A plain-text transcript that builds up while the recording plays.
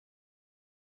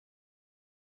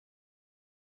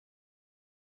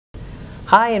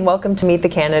Hi, and welcome to Meet the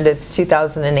Candidates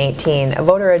 2018, a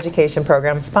voter education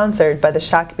program sponsored by the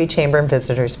Shakopee Chamber and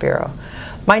Visitors Bureau.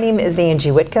 My name is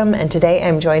Angie Whitcomb, and today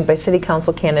I'm joined by City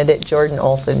Council candidate Jordan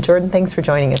Olson. Jordan, thanks for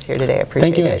joining us here today. I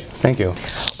appreciate it. Thank you.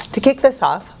 To kick this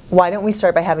off, why don't we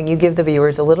start by having you give the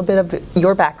viewers a little bit of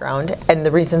your background and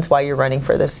the reasons why you're running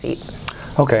for this seat.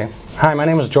 Okay. Hi, my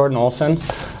name is Jordan Olson.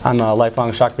 I'm a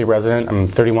lifelong Shakopee resident. I'm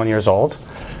 31 years old.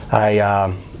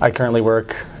 I currently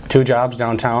work 2 jobs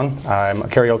downtown. I'm a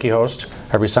karaoke host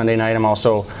every Sunday night. I'm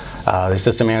also the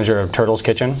assistant manager of Turtle's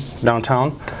Kitchen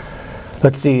downtown.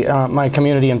 Let's see, my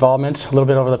community involvement, a little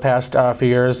bit over the past few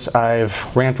years.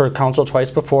 I've ran for council twice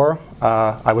before.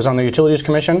 I was on the Utilities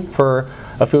Commission for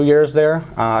a few years there.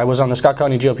 I was on the Scott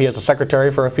County GOP as a secretary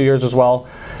for a few years as well.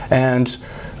 And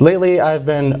lately I've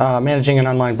been managing an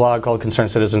online blog called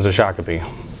Concerned Citizens of Shakopee.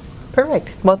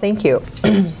 Perfect. Well, thank you.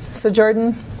 So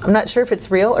Jordan, I'm not sure if it's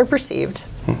real or perceived.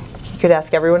 You could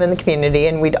ask everyone in the community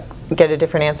and we'd get a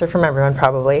different answer from everyone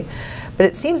probably. But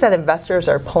it seems that investors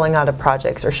are pulling out of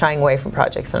projects or shying away from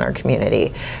projects in our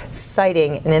community,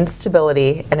 citing an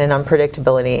instability and an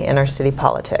unpredictability in our city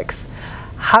politics.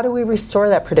 How do we restore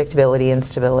that predictability and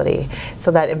stability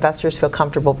so that investors feel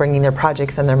comfortable bringing their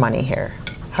projects and their money here?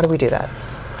 How do we do that?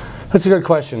 That's a good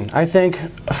question. I think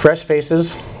fresh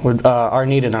faces are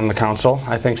needed on the council.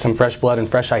 I think some fresh blood and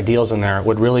fresh ideals in there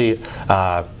would really,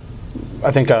 I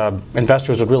think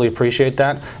investors would really appreciate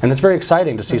that. And it's very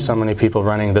exciting to see so many people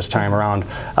running this time around.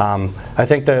 I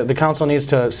think the council needs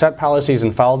to set policies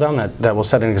and follow them that will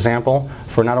set an example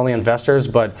for not only investors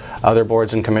but other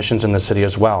boards and commissions in the city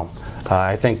as well.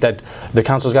 I think that the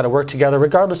council's got to work together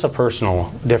regardless of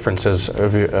personal differences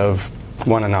of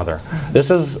one another.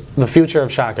 This is the future of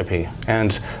Shakopee,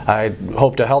 and I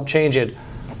hope to help change it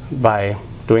by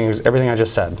doing everything I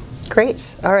just said.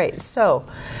 Great. All right. So,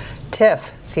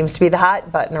 TIF seems to be the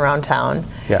hot button around town.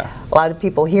 Yeah. A lot of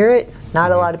people hear it,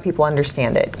 not a lot of people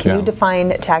understand it. Can you define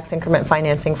tax increment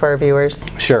financing for our viewers?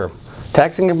 Sure.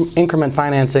 Tax increment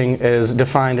financing is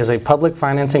defined as a public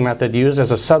financing method used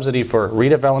as a subsidy for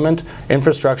redevelopment,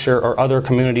 infrastructure, or other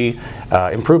community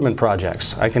improvement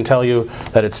projects. I can tell you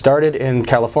that it started in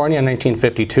California in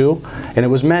 1952, and it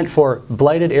was meant for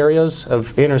blighted areas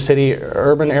of inner city,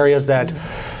 urban areas that,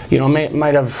 you know,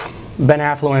 might have been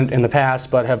affluent in the past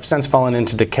but have since fallen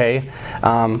into decay.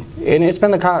 And it's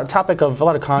been the topic of a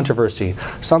lot of controversy.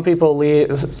 Some people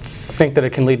think that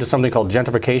it can lead to something called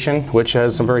gentrification, which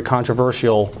has some very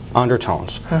controversial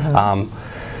undertones.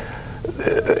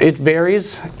 It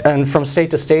varies and from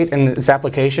state to state in its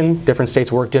application. Different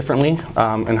states work differently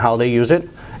in how they use it.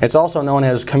 It's also known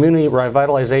as community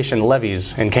revitalization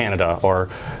levies in Canada, or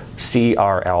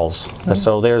CRLs.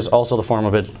 So there's also the form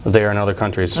of it there in other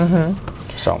countries.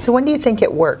 So when do you think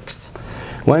it works?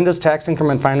 When does tax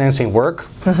increment financing work?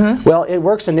 Well, it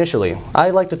works initially. I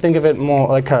like to think of it more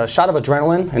like a shot of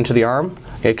adrenaline into the arm.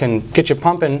 It can get you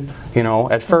pumping, you know,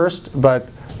 at first, but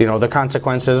you know the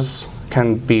consequences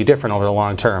can be different over the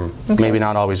long term. Maybe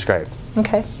not always great.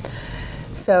 Okay.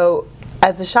 So,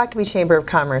 as the Shakopee Chamber of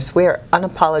Commerce, we are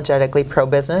unapologetically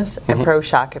pro-business and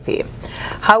pro-Shakopee.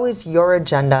 How is your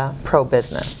agenda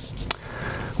pro-business?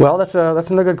 Well, that's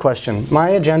another good question. My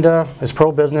agenda is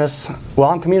pro-business. Well,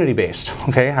 I'm community-based.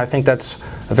 Okay, I think that's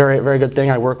a very, very good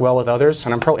thing. I work well with others,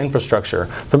 and I'm pro-infrastructure.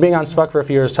 From being on SPUC for a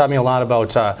few years taught me a lot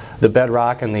about the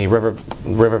bedrock and the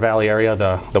River Valley area,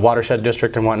 the watershed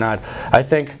district and whatnot. I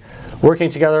think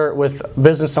working together with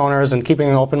business owners and keeping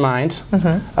an open mind,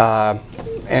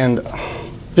 and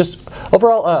just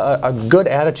overall a good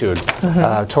attitude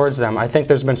towards them. I think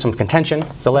there's been some contention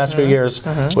the last few years,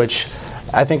 which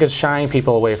I think is shying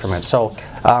people away from it. So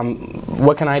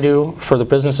what can I do for the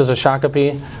businesses of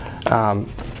Shakopee?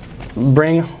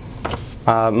 Bring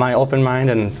my open mind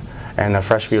and a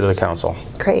fresh view to the council.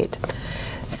 Great.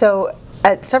 So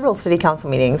at several city council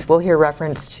meetings, we'll hear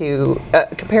reference to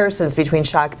comparisons between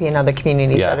Shakopee and other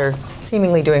communities that are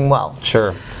seemingly doing well.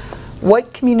 Sure.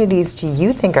 What communities do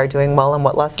you think are doing well, and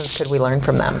what lessons could we learn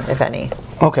from them, if any?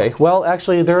 Okay, well,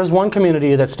 actually, there is one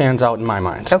community that stands out in my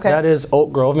mind. Okay. That is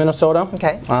Oak Grove, Minnesota.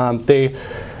 Okay.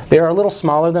 They are a little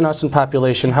smaller than us in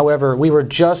population. However, we were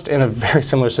just in a very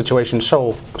similar situation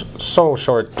so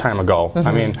short time ago.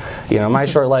 I mean, you know, my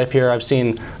short life here, I've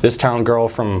seen this town grow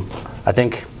from, I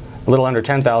think, a little under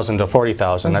 10,000 to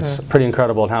 40,000. That's pretty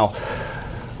incredible. Now,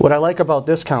 what I like about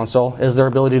this council is their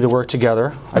ability to work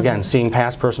together. Again, seeing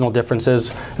past personal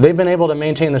differences. They've been able to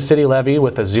maintain the city levy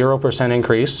with a 0%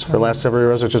 increase for the last several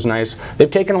years, which is nice. They've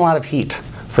taken a lot of heat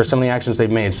for some of the actions they've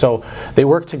made. So they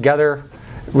work together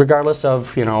regardless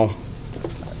of, you know,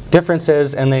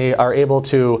 differences, and they are able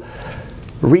to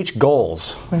reach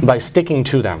goals by sticking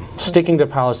to them, sticking to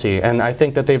policy, and I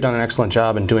think that they've done an excellent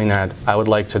job in doing that. I would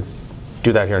like to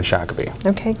do that here in Shakopee.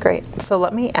 Okay, great. So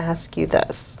let me ask you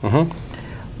this.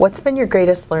 What's been your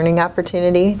greatest learning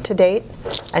opportunity to date,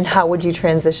 and how would you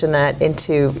transition that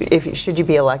into, should you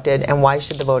be elected, and why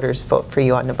should the voters vote for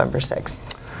you on November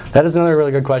 6th? That is another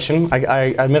really good question.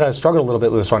 I admit I struggled a little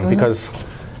bit with this one because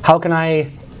how can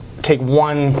I take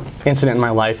one incident in my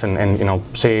life and you know,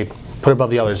 say, put it above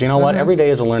the others? You know what? Every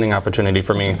day is a learning opportunity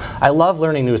for me. I love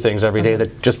learning new things every day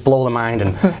that just blow the mind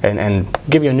and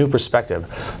give you a new perspective.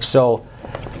 So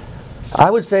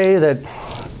I would say that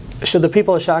should the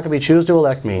people of Shakopee choose to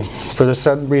elect me, for the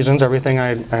said reasons, everything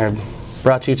I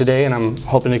brought to you today, and I'm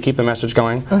hoping to keep the message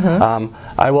going,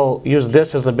 I will use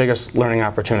this as the biggest learning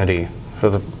opportunity for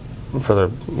the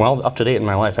well, up to date in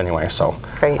my life anyway. So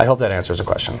great. I hope that answers the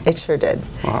question. It sure did.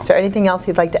 Is there anything else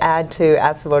you'd like to add to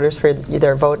ask the voters for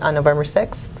their vote on November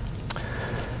 6th?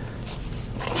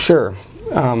 Sure.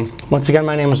 Once again,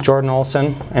 my name is Jordan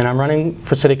Olson, and I'm running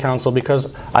for City Council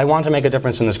because I want to make a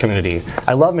difference in this community.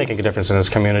 I love making a difference in this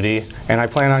community, and I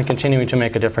plan on continuing to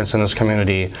make a difference in this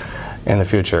community in the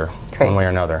future, one way or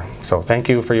another. So thank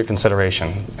you for your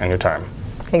consideration and your time.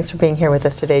 Thanks for being here with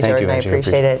us today, Jordan. I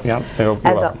appreciate it. Yep, you're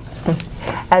welcome.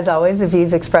 As always, the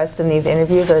views expressed in these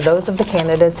interviews are those of the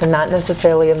candidates and not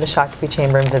necessarily of the Shakopee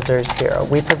Chamber and Visitors Bureau.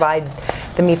 We provide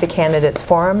the Meet the Candidates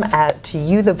forum to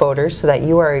you, the voters, so that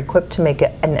you are equipped to make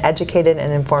an educated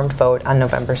and informed vote on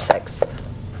November 6th.